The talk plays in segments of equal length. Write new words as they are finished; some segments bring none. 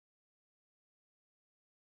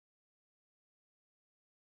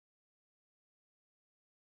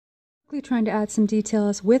Quickly trying to add some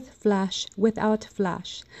details with flash, without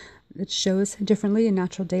flash. It shows differently in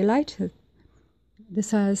natural daylight.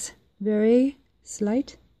 This has very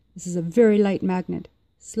slight, this is a very light magnet,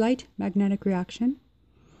 slight magnetic reaction.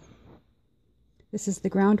 This is the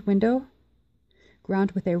ground window,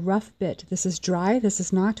 ground with a rough bit. This is dry, this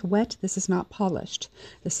is not wet, this is not polished.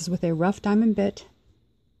 This is with a rough diamond bit.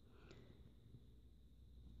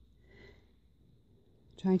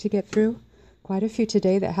 Trying to get through quite a few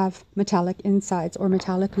today that have metallic insides or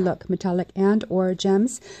metallic look, metallic and or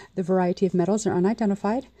gems. The variety of metals are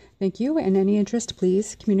unidentified. Thank you, and any interest,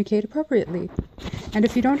 please communicate appropriately. And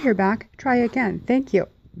if you don't hear back, try again. Thank you.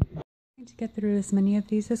 To get through as many of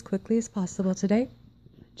these as quickly as possible today.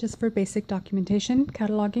 Just for basic documentation,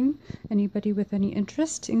 cataloging, anybody with any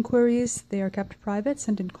interest, inquiries, they are kept private,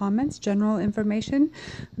 sent in comments, general information,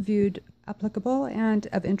 viewed applicable and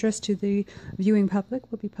of interest to the viewing public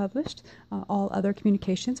will be published. All other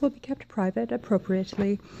communications will be kept private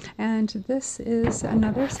appropriately. And this is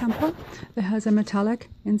another sample that has a metallic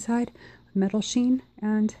inside, metal sheen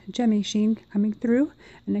and gemmy sheen coming through,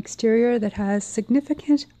 an exterior that has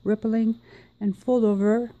significant rippling and fold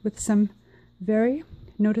over with some very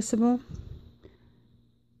noticeable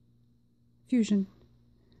fusion.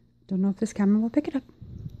 Don't know if this camera will pick it up.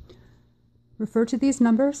 Refer to these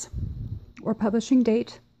numbers or publishing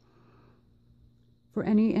date for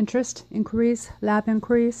any interest, inquiries, lab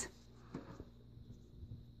inquiries.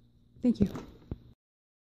 Thank you.